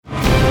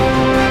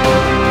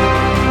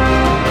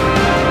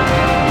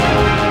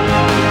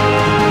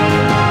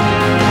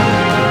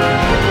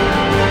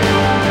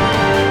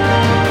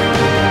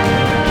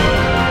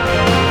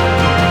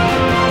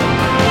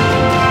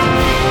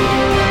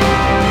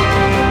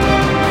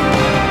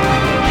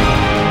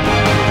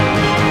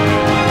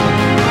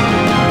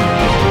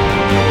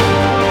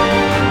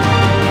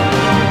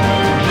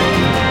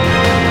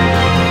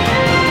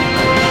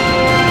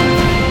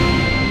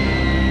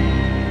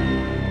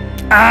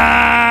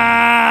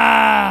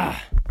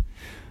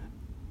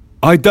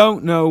I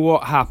don't know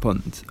what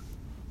happened.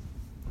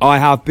 I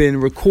have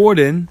been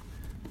recording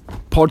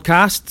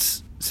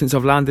podcasts since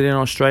I've landed in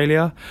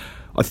Australia.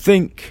 I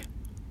think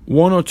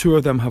one or two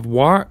of them have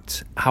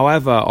worked.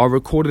 However, I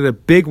recorded a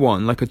big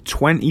one, like a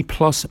 20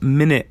 plus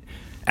minute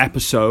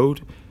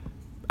episode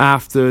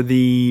after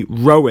the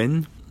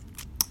rowing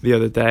the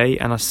other day,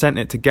 and I sent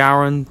it to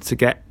Garen to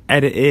get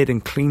edited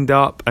and cleaned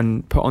up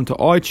and put onto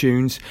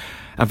iTunes,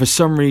 and for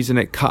some reason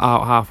it cut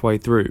out halfway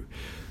through.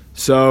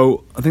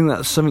 So I think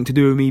that's something to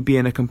do with me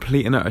being a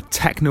complete and utter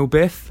techno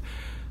biff.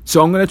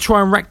 So I'm going to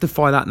try and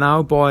rectify that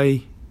now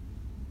by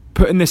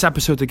putting this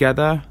episode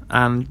together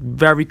and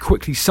very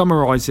quickly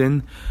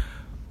summarising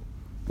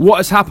what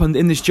has happened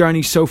in this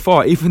journey so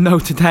far. Even though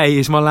today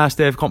is my last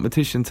day of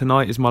competition,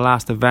 tonight is my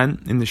last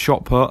event in the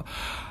shot put,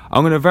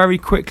 I'm going to very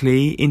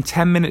quickly, in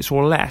 10 minutes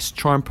or less,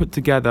 try and put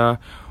together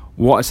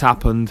what has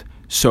happened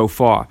so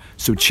far.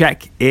 So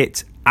check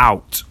it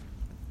out.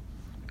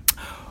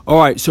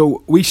 Alright,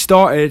 so we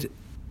started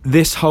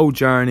this whole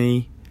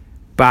journey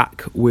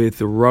back with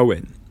the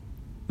rowing.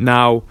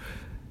 Now,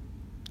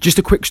 just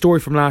a quick story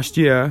from last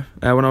year,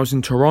 when I was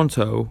in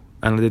Toronto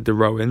and I did the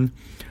rowing,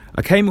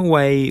 I came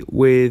away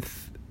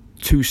with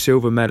 2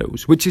 silver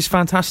medals, which is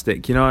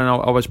fantastic, you know, and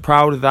I was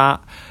proud of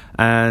that,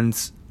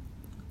 and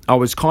I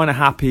was kind of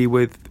happy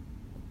with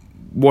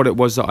what it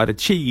was that I'd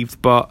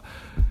achieved, but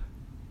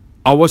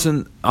I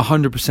wasn't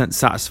 100%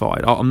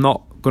 satisfied. I'm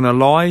not going to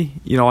lie,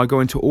 you know, I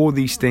go into all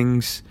these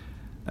things,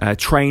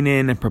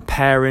 training and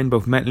preparing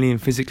both mentally and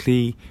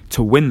physically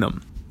to win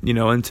them, you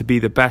know, and to be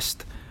the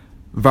best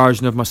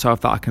version of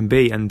myself that I can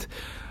be. And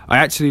I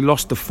actually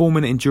lost the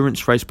 4-minute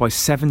endurance race by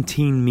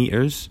 17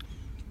 meters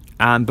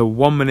and the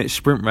 1-minute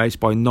sprint race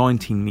by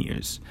 19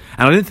 meters.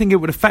 And I didn't think it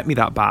would affect me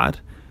that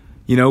bad,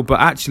 you know, but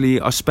actually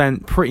I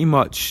spent pretty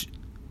much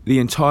the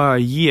entire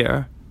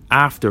year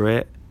after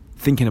it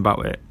thinking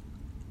about it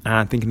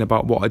and thinking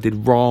about what I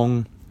did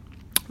wrong,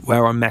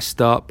 where I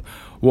messed up,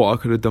 what I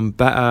could have done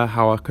better,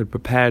 how I could have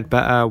prepared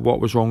better, what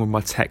was wrong with my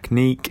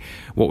technique,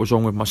 what was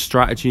wrong with my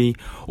strategy,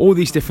 all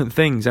these different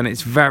things. And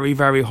it's very,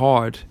 very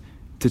hard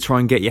to try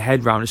and get your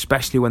head around,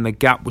 especially when the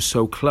gap was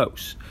so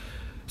close.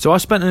 So I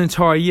spent an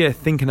entire year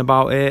thinking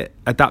about it,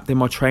 adapting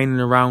my training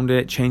around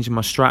it, changing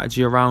my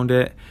strategy around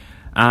it,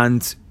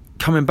 and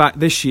coming back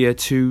this year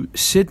to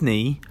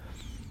Sydney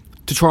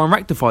to try and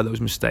rectify those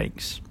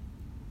mistakes.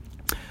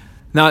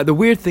 Now, the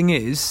weird thing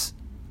is,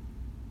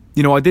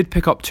 you know, I did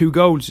pick up 2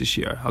 golds this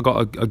year. I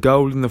got a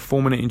gold in the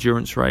 4-minute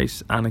endurance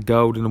race and a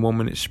gold in the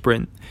 1-minute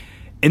sprint.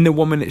 In the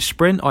 1-minute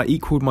sprint, I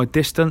equaled my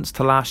distance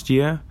to last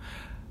year.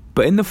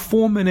 But in the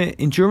 4-minute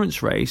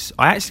endurance race,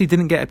 I actually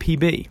didn't get a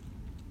PB.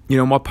 You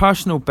know, my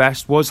personal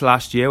best was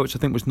last year, which I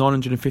think was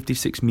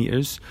 956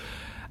 meters.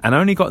 And I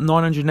only got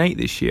 908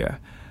 this year.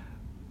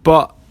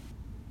 But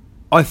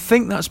I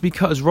think that's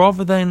because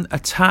rather than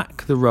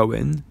attack the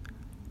rowing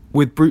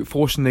with brute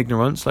force and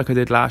ignorance like I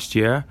did last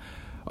year,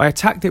 I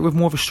attacked it with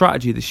more of a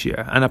strategy this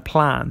year and a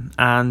plan,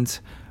 and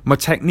my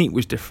technique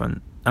was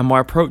different and my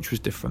approach was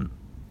different.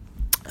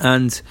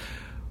 And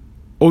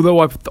although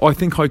I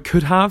think I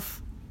could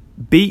have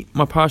beat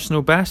my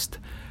personal best,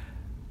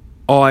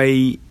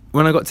 when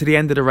I got to the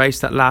end of the race,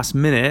 that last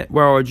minute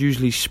where I'd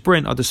usually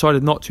sprint, I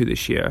decided not to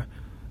this year.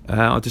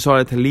 I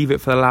decided to leave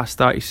it for the last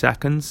 30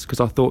 seconds because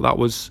I thought that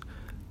was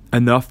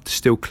enough to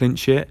still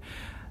clinch it.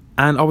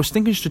 And I was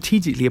thinking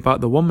strategically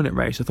about the 1-minute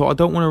race. I thought I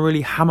don't want to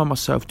really hammer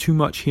myself too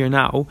much here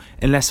now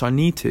unless I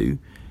need to,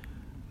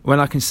 when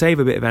I can save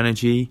a bit of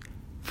energy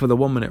for the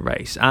 1-minute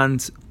race.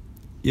 And,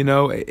 you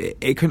know,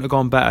 it couldn't have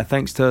gone better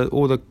thanks to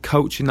all the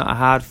coaching that I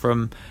had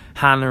from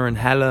Hannah and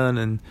Helen,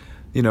 and,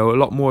 you know, a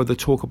lot more of the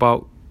talk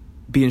about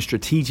being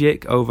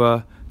strategic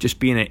over just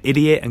being an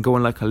idiot and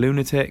going like a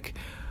lunatic.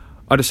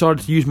 I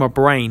decided to use my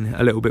brain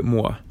a little bit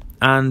more.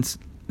 And,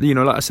 you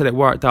know, like I said, it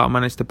worked out. I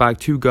managed to bag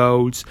 2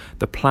 golds.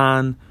 The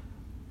plan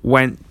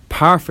went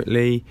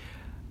perfectly,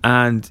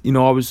 and you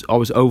know, I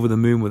was over the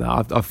moon with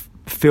that. I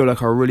feel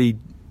like I really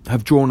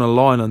have drawn a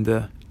line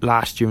under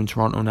last year in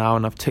Toronto now,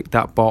 and I've ticked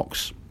that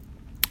box,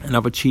 and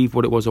I've achieved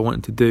what it was I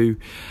wanted to do,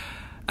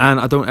 and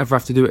I don't ever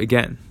have to do it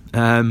again,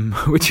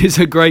 which is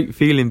a great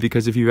feeling,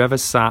 because if you've ever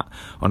sat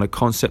on a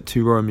Concept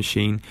 2 rowing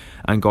machine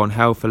and gone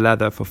hell for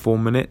leather for 4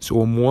 minutes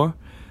or more,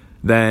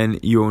 then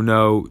you'll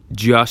know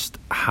just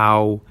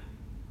how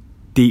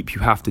deep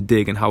you have to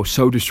dig and how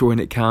soul destroying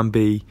it can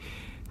be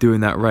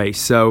doing that race.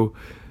 So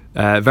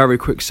very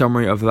quick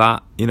summary of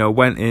that. You know,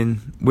 went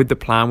in with the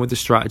plan, with the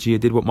strategy. I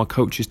did what my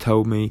coaches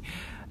told me,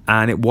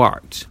 and it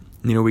worked.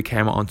 You know, we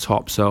came out on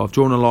top. So I've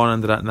drawn a line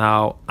under that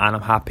now, and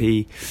I'm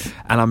happy,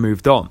 and I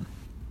moved on.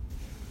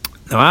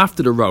 Now,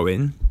 after the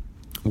rowing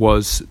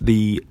was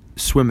the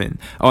swimming.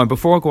 Oh, and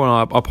before I go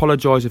on, I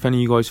apologise if any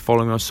of you guys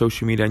following me on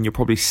social media and you're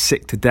probably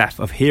sick to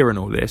death of hearing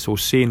all this or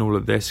seeing all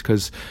of this,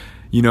 because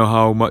you know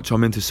how much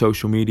I'm into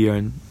social media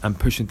and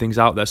pushing things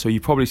out there. So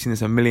you've probably seen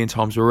this a million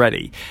times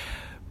already.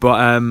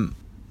 But I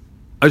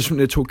just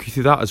wanted to talk you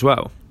through that as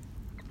well.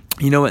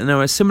 You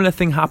know, a similar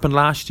thing happened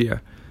last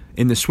year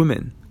in the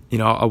swimming. You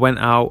know, I went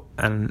out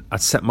and I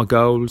set my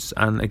goals,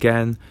 and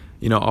again,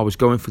 you know, I was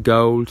going for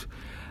gold,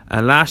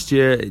 And last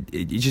year,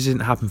 it just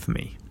didn't happen for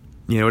me.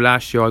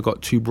 Last year I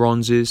got 2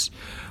 bronzes,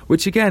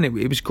 which again,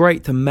 it was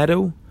great to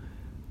medal,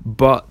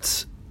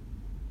 but,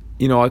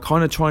 I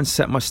kind of try and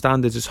set my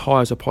standards as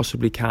high as I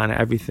possibly can at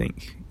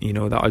everything,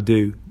 that I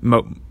do,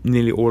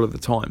 nearly all of the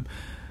time.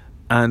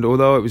 And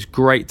although it was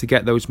great to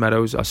get those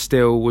medals, I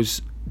still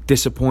was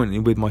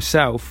disappointed with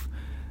myself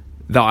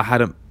that I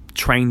hadn't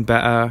trained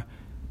better,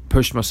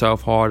 pushed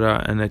myself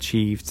harder, and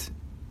achieved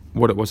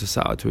what it was I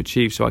set out to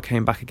achieve. So I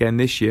came back again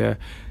this year,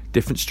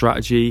 different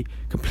strategy,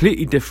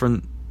 completely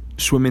different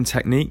swimming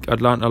technique. I'd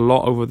learned a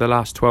lot over the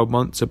last 12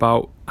 months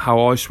about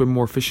how I swim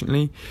more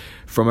efficiently,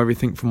 from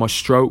everything from my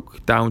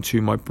stroke down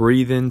to my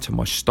breathing, to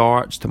my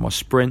starts, to my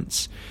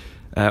sprints,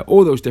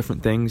 all those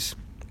different things.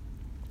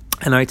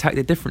 And I attacked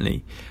it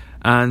differently.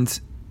 And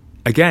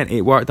again,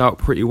 it worked out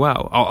pretty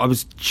well. I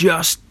was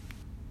just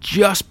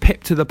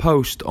pipped to the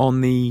post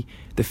on the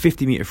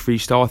 50 meter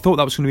freestyle. I thought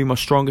that was going to be my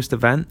strongest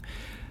event,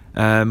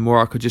 where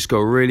I could just go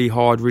really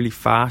hard, really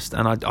fast,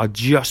 and I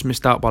just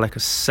missed out by like a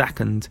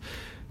second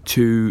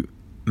to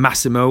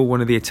Massimo, one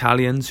of the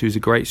Italians, who's a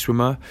great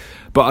swimmer.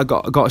 But I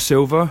got a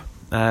silver,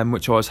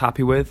 which I was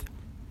happy with.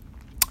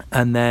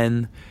 And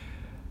then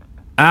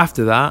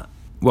after that,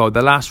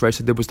 the last race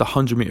I did was the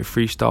 100 meter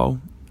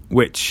freestyle,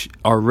 which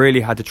I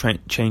really had to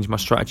change my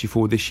strategy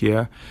for this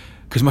year,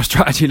 because my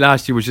strategy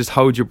last year was just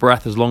hold your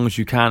breath as long as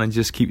you can and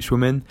just keep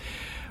swimming,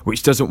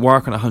 which doesn't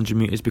work on 100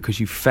 meters because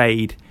you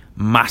fade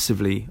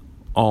massively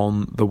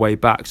on the way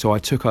back. So I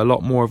took a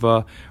lot more of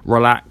a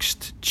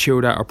relaxed,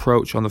 chilled out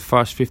approach on the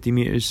first 50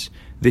 meters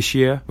this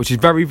year, which is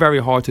very, very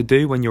hard to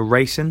do when you're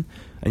racing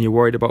and you're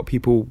worried about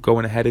people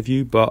going ahead of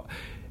you. But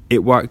it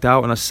worked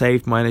out, and I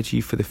saved my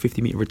energy for the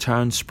 50 meter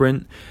return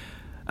sprint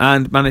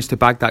and managed to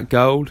bag that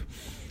gold.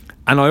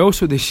 And I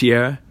also this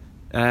year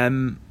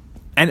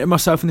entered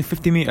myself in the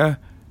 50 meter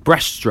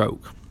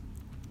breaststroke,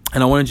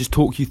 and I want to just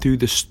talk you through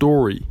the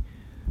story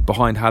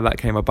behind how that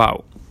came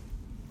about.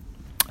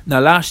 Now,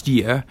 last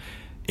year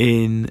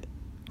in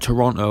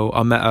Toronto,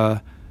 I met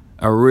a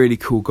really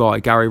cool guy,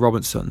 Gary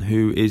Robinson,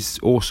 who is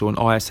also an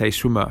ISA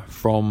swimmer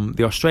from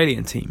the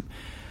Australian team.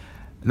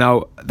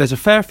 Now, there's a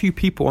fair few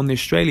people on the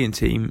Australian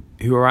team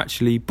who are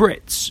actually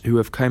Brits, who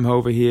have come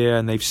over here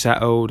and they've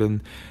settled,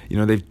 and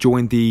they've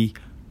joined the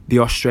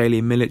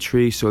Australian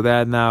military, so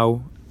they're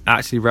now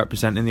actually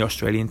representing the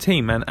Australian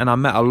team. And I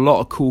met a lot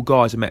of cool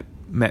guys. I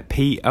met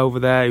Pete over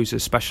there, who's a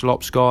special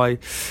ops guy.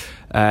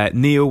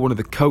 Neil, one of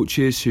the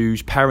coaches,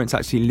 whose parents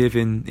actually live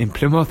in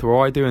Plymouth, where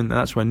I do, and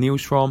that's where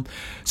Neil's from.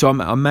 So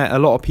I met a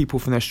lot of people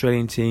from the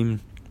Australian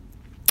team,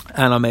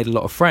 and I made a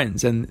lot of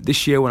friends. And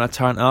this year when I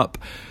turned up,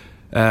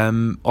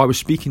 I was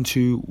speaking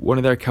to one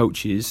of their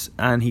coaches,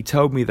 and he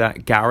told me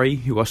that Gary,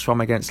 who I swam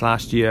against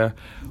last year,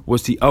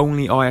 was the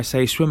only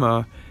ISA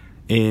swimmer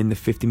in the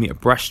 50 meter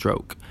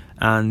breaststroke,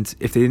 and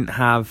if they didn't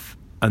have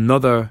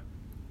another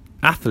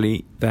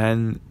athlete,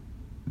 then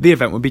the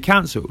event would be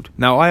cancelled.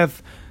 Now, I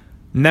have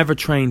never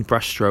trained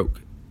breaststroke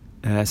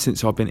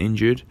since I've been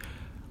injured.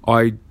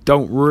 I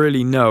didn't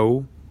really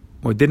know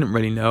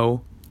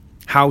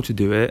how to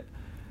do it,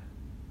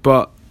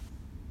 but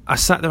I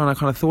sat there and I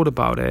kind of thought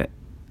about it,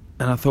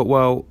 and I thought,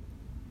 well,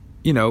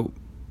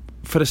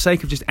 for the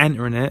sake of just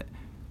entering it,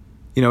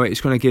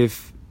 it's going to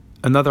give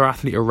another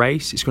athlete a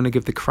race. It's going to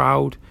give the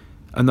crowd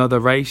another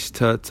race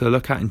to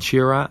look at and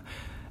cheer at.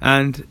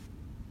 And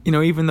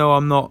even though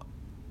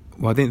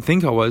I didn't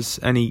think I was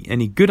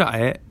any good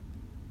at it,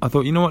 I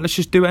thought, what, let's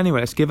just do it anyway.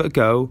 Let's give it a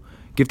go,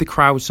 give the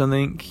crowd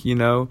something.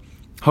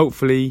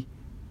 Hopefully,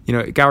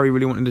 Gary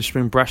really wanted to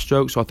swim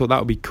breaststroke, so I thought that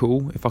would be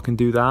cool if I can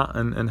do that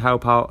and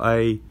help out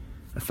a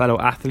fellow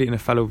athlete and a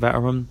fellow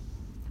veteran.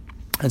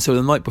 And so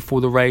the night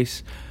before the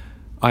race,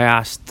 I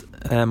asked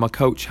my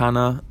coach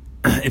Hannah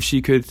if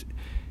she could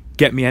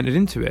get me entered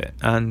into it,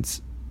 and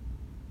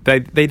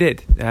They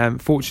did.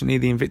 Fortunately,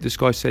 the Invictus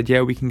guys said,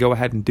 yeah, we can go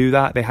ahead and do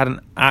that. They hadn't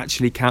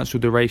actually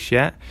cancelled the race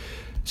yet,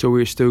 so we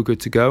were still good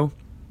to go.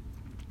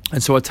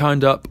 And so I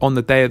turned up on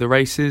the day of the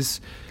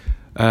races,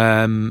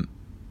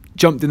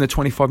 jumped in the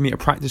 25 metre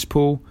practice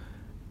pool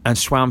and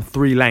swam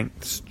 3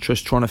 lengths,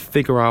 just trying to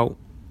figure out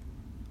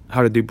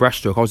how to do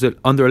breaststroke. I was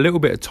under a little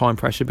bit of time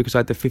pressure because I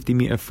had the 50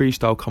 metre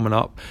freestyle coming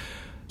up.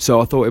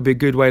 So I thought it'd be a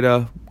good way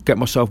to get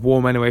myself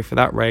warm anyway for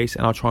that race,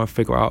 and I'll try and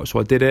figure it out. So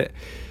I did it.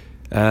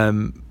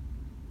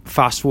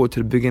 Fast forward to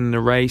the beginning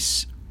of the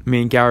race,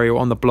 me and Gary were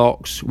on the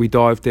blocks, we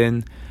dived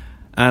in,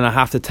 and I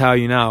have to tell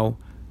you now,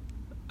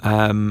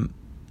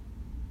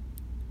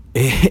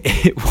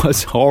 it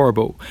was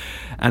horrible,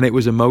 and it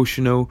was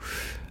emotional,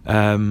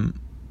 and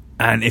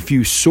if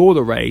you saw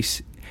the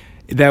race,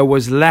 there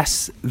was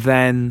less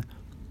than,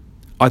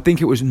 I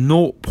think it was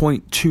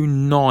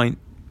 0.29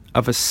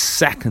 of a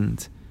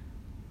second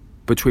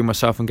between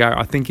myself and Gary.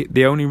 I think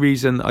the only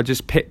reason I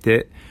just pipped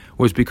it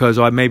was because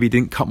I maybe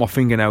didn't cut my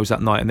fingernails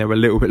that night and they were a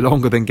little bit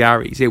longer than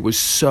Gary's. It was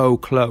so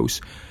close.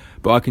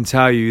 But I can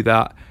tell you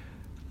that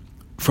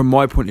from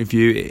my point of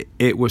view,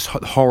 it was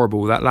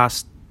horrible. That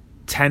last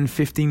 10,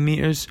 15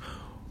 metres,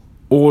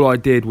 all I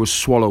did was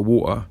swallow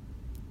water.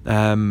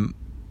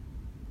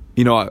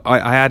 You know,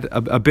 I had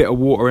a bit of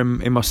water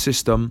in my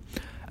system,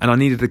 and I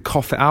needed to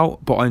cough it out,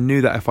 but I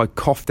knew that if I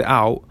coughed it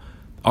out,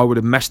 I would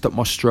have messed up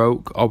my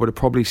stroke. I would have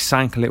probably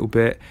sank a little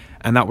bit,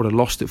 and that would have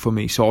lost it for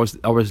me. So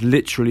I was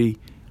literally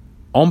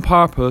on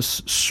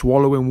purpose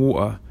swallowing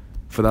water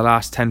for the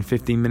last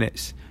 10-15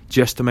 minutes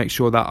just to make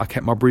sure that I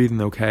kept my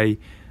breathing okay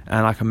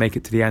and I can make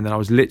it to the end. And I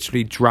was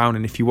literally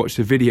drowning. If you watch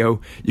the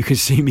video, you can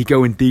see me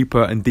going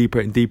deeper and deeper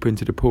and deeper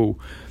into the pool.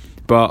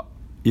 But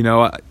you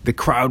know, the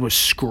crowd was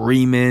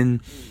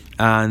screaming,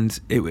 and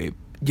it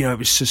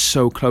was just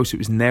so close. It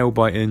was nail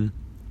biting,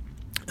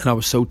 and I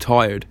was so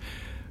tired.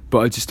 But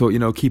I just thought, you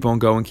know, keep on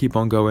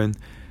going.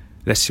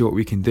 Let's see what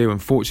we can do.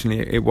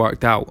 Unfortunately, it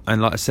worked out, and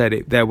like I said,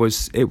 it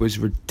was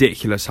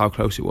ridiculous how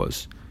close it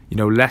was. You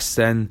know, less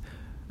than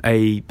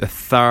a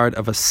third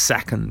of a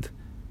second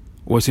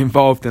was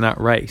involved in that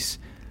race.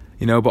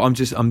 You know, but I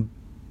just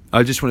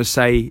want to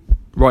say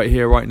right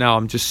here, right now,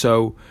 I'm just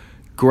so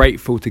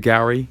grateful to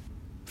Gary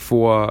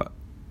for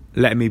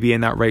letting me be in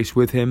that race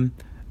with him,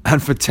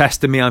 and for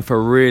testing me, and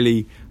for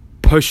really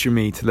pushing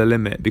me to the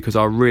limit. Because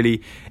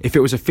if it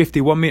was a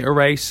 51 meter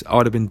race, I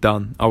would have been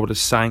done. I would have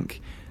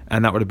sank,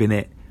 and that would have been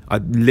it. I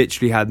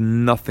literally had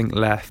nothing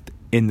left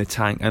in the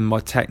tank, and my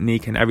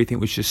technique and everything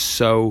was just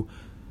so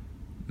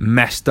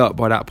messed up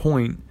by that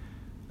point.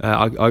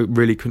 I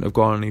really couldn't have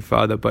gone any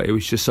further, but it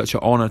was just such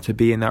an honour to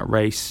be in that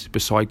race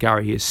beside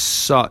Gary. He is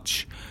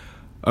such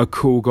a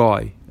cool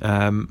guy,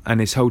 and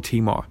his whole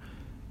team are.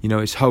 You know,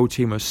 his whole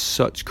team are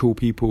such cool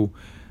people,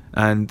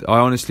 and I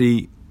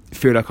honestly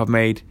feel like I've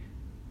made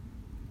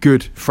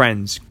good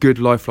friends, good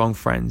lifelong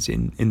friends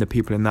in the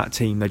people in that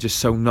team. They're just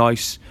so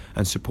nice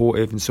and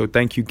supportive. And so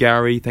thank you,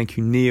 Gary, thank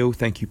you, Neil,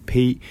 thank you,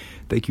 Pete,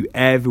 thank you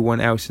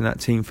everyone else in that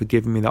team for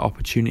giving me that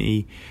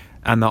opportunity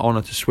and that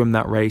honour to swim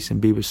that race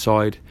and be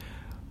beside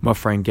my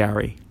friend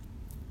Gary.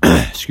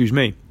 Excuse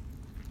me.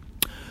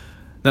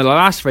 Now, the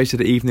last race of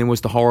the evening was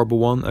the horrible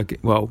one.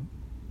 Well,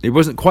 it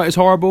wasn't quite as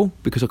horrible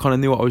because I kind of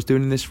knew what I was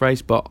doing in this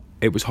race, but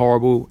it was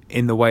horrible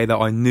in the way that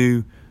I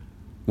knew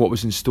what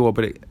was in store.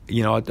 But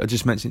I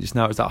just mentioned just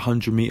now, it was that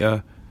 100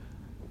 meter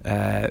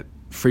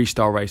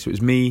freestyle race. It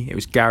was me, it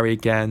was Gary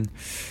again,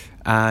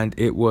 and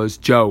it was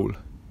Joel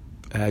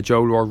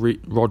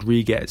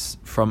Rodriguez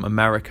from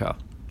America.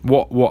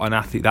 What an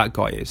athlete that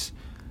guy is.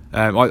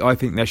 I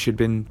think there should have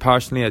been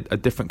personally a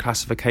different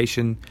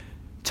classification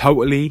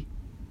totally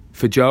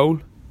for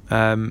Joel.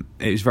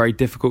 It was very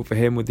difficult for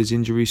him with his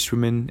injuries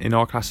swimming in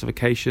our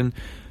classification,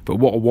 but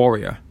what a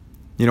warrior.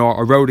 You know,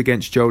 I rode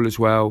against Joel as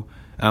well,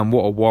 and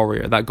what a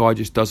warrior. That guy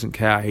just doesn't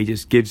care. He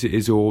just gives it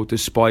his all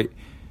despite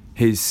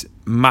his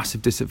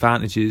massive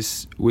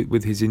disadvantages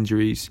with his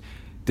injuries.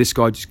 This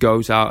guy just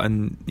goes out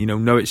and, you know,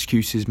 no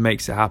excuses,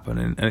 makes it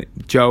happen. And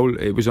Joel,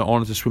 it was an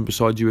honour to swim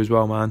beside you as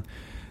well, man.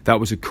 That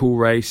was a cool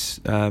race.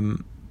 I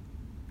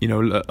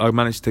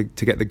managed to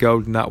get the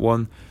gold in that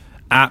one.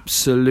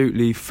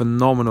 Absolutely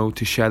phenomenal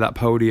to share that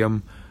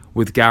podium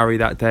with Gary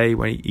that day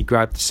when he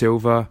grabbed the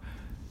silver.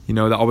 You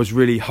know, that I was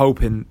really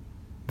hoping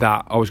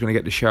that I was going to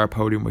get to share a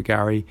podium with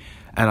Gary,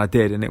 and I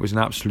did, and it was an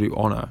absolute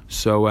honour.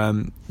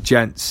 So,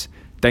 gents,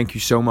 thank you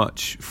so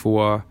much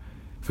for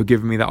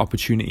giving me that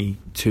opportunity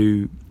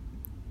to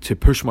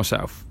push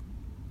myself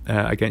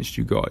against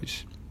you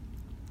guys.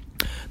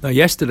 Now,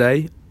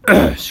 yesterday,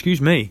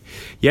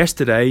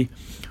 yesterday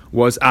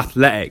was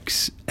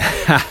athletics,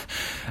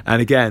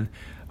 and again,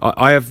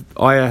 I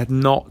had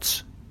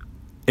not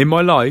in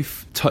my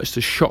life touched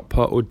a shot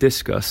put or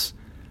discus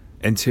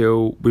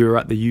until we were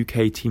at the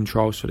UK team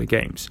trials for the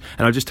games.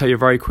 And I'll just tell you a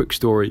very quick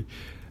story.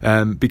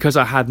 Because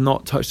I had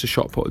not touched a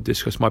shot put or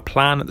discus, my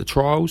plan at the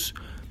trials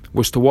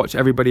was to watch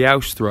everybody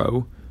else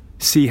throw,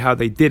 see how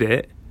they did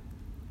it,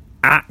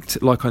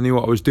 act like I knew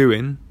what I was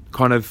doing,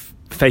 kind of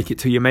fake it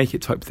till you make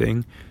it type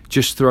thing,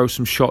 just throw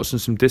some shots and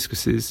some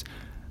discuses,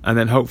 and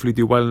then hopefully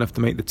do well enough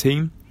to make the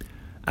team.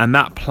 And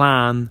that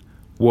plan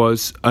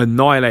was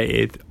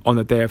annihilated on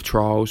the day of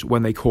trials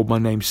when they called my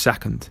name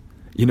second.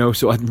 You know,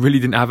 so I really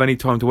didn't have any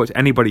time to watch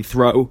anybody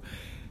throw,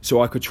 so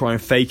I could try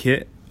and fake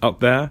it up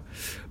there.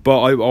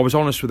 But I was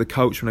honest with the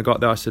coach when I got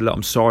there. I said, look,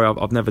 I'm sorry,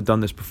 I've never done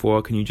this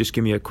before. Can you just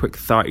give me a quick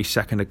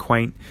 30-second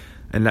acquaint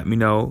and let me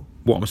know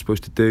what I'm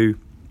supposed to do?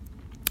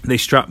 They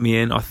strapped me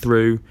in, I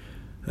threw.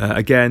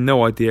 Again,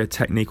 no idea,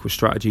 technique or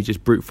strategy,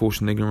 just brute force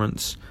and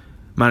ignorance.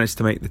 Managed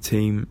to make the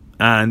team,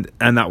 and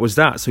that was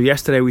that. So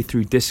yesterday we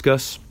threw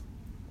discus.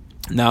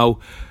 Now,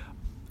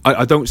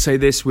 I don't say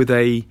this with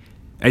a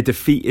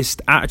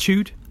defeatist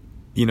attitude.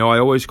 You know, I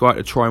always go out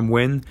to try and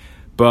win.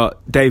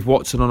 But Dave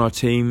Watson on our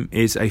team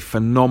is a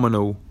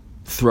phenomenal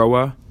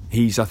thrower.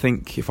 He's, I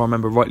think, if I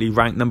remember rightly,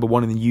 ranked number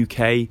 1 in the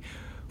UK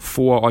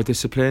for our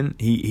discipline.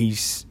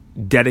 He's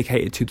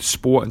dedicated to the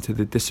sport and to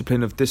the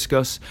discipline of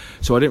discus.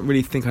 So I didn't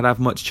really think I'd have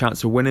much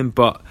chance of winning,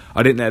 but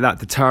I didn't let that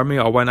deter me.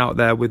 I went out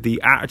there with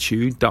the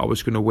attitude that I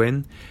was going to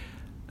win.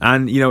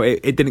 And, you know,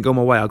 it didn't go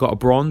my way. I got a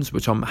bronze,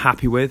 which I'm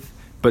happy with,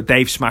 but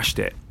Dave smashed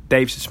it.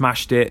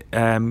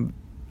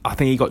 I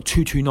think he got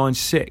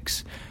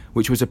 2296,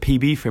 which was a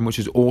PB for him, which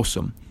is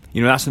awesome.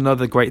 You know, that's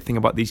another great thing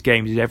about these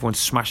games is everyone's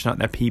smashing out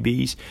their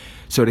PBs.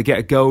 So to get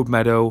a gold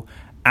medal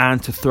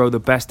and to throw the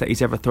best that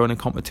he's ever thrown in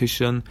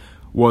competition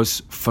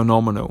was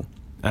phenomenal.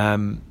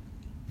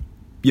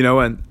 You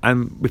know,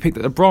 and we picked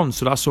up the bronze,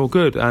 so that's all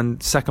good.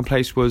 And second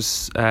place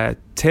was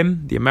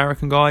Tim, the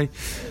American guy,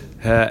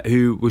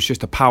 who was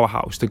just a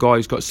powerhouse. The guy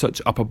who's got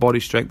such upper body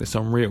strength that's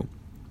unreal.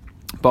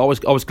 But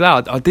I was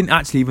glad. I didn't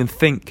actually even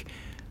think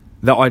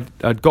that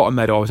I'd got a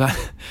medal.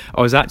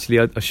 I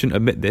shouldn't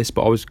admit this,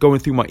 but I was going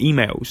through my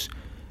emails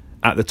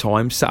at the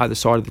time, sat at the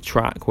side of the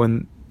track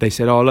when they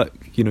said, "Oh look,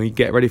 you know, you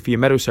get ready for your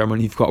medal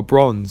ceremony. You've got a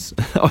bronze."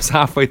 I was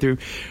halfway through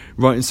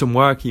writing some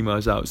work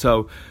emails out,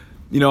 so.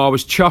 You know, I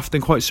was chuffed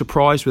and quite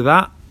surprised with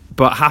that,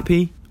 but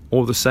happy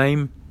all the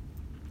same.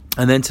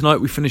 And then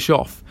tonight we finish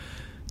off.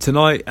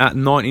 Tonight at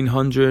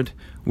 1900,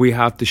 we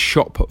have the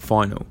shot put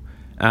final.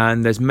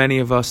 And there's many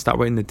of us that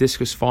were in the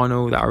discus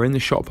final that are in the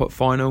shot put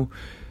final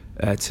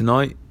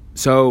tonight.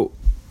 So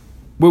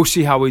we'll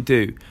see how we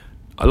do.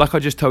 Like I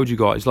just told you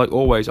guys, like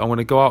always, I'm going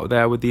to go out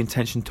there with the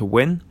intention to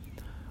win.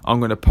 I'm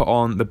going to put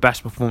on the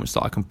best performance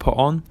that I can put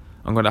on.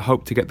 I'm going to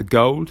hope to get the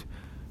gold,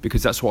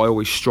 because that's what I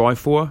always strive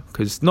for.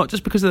 Because not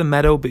just because of the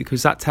medal, but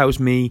because that tells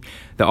me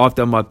that I've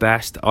done my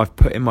best, I've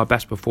put in my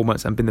best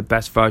performance and been the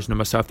best version of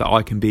myself that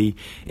I can be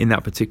in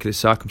that particular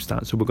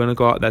circumstance. So we're going to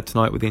go out there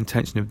tonight with the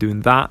intention of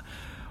doing that.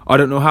 I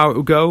don't know how it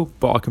will go,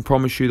 but I can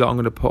promise you that I'm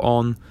going to put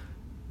on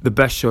the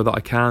best show that I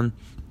can.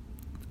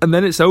 And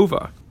then it's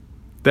over.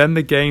 Then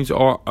the games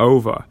are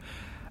over.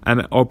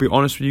 And I'll be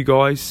honest with you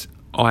guys,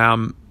 I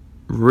am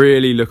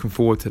really looking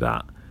forward to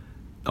that.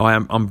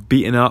 I'm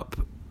beaten up,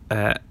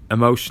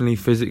 emotionally,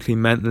 physically,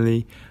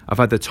 mentally. I've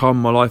had the time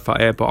of my life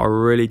out here, but I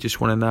really just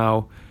want to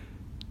now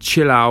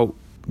chill out,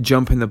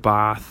 jump in the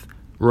bath,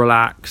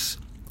 relax,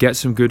 get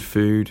some good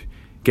food,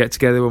 get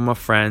together with my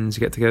friends,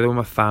 get together with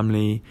my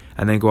family,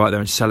 and then go out there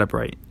and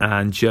celebrate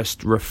and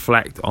just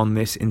reflect on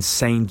this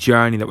insane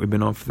journey that we've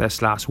been on for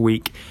this last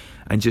week,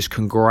 and just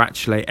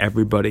congratulate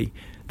everybody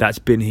that's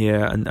been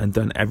here and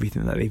done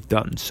everything that they've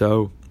done.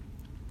 So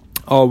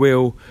I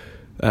will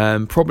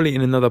probably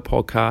in another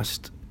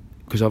podcast,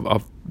 because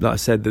I've like I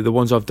said, the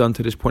ones I've done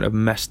to this point have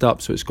messed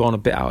up, so it's gone a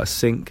bit out of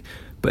sync.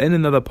 But in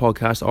another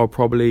podcast, I'll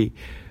probably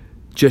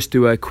just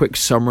do a quick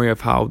summary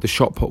of how the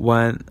shot put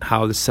went,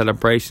 how the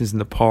celebrations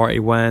and the party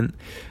went,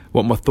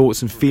 what my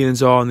thoughts and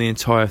feelings are on the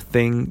entire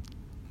thing,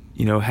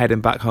 you know, heading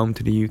back home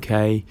to the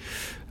UK.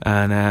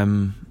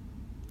 And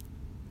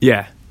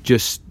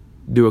just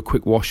do a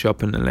quick wash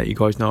up and let you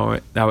guys know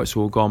how it's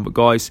all gone. But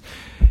guys,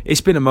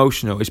 it's been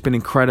emotional, it's been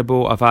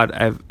incredible. I've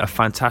had a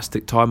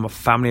fantastic time, my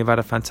family have had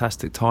a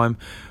fantastic time,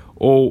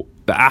 all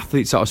the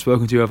athletes that I've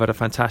spoken to have had a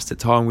fantastic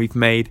time. We've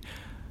made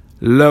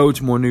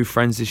loads more new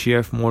friends this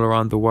year from all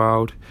around the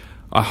world.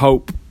 I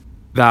hope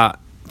that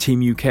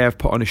Team UK have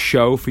put on a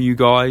show for you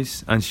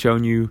guys and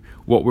shown you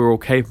what we're all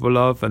capable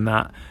of, and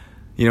that,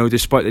 you know,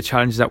 despite the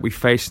challenges that we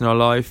face in our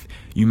life,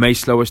 you may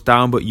slow us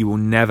down, but you will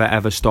never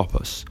ever stop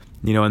us.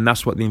 You know, and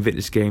that's what the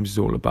Invictus Games is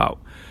all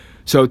about.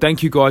 So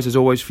thank you guys as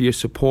always for your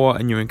support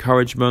and your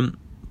encouragement.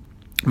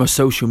 My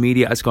social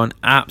media has gone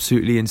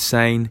absolutely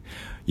insane.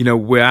 You know,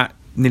 we're at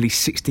nearly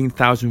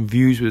 16,000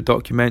 views with the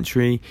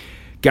documentary.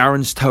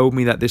 Garen's told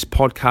me that this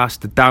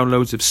podcast, the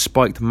downloads have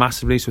spiked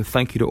massively. So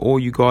thank you to all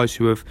you guys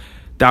who have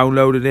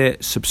downloaded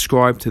it,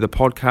 subscribed to the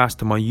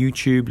podcast on my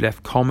YouTube,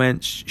 left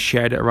comments,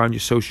 shared it around your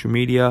social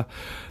media.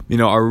 You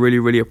know, I really,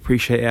 really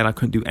appreciate it, and I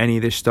couldn't do any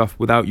of this stuff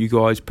without you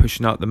guys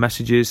pushing out the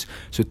messages.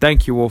 So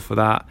thank you all for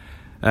that.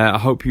 I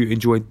hope you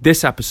enjoyed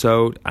this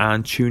episode,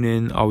 and tune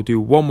in. I'll do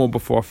one more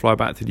before I fly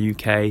back to the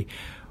UK,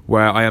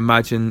 where I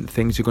imagine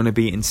things are going to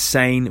be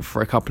insane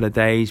for a couple of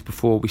days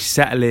before we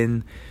settle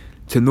in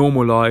to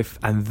normal life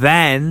and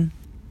then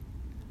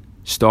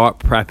start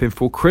prepping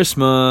for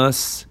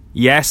Christmas.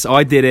 Yes,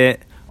 I did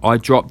it. I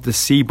dropped the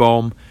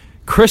C-bomb.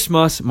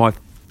 Christmas, my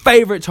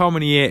favourite time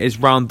of the year, is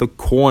round the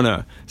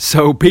corner.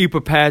 So be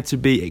prepared to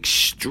be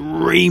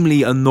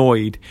extremely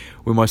annoyed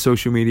with my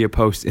social media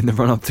posts in the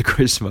run-up to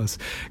Christmas.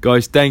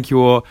 Guys, thank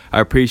you all. I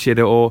appreciate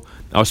it all.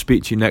 I'll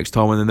speak to you next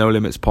time on the No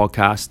Limits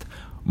podcast.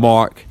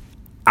 Mark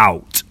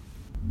out.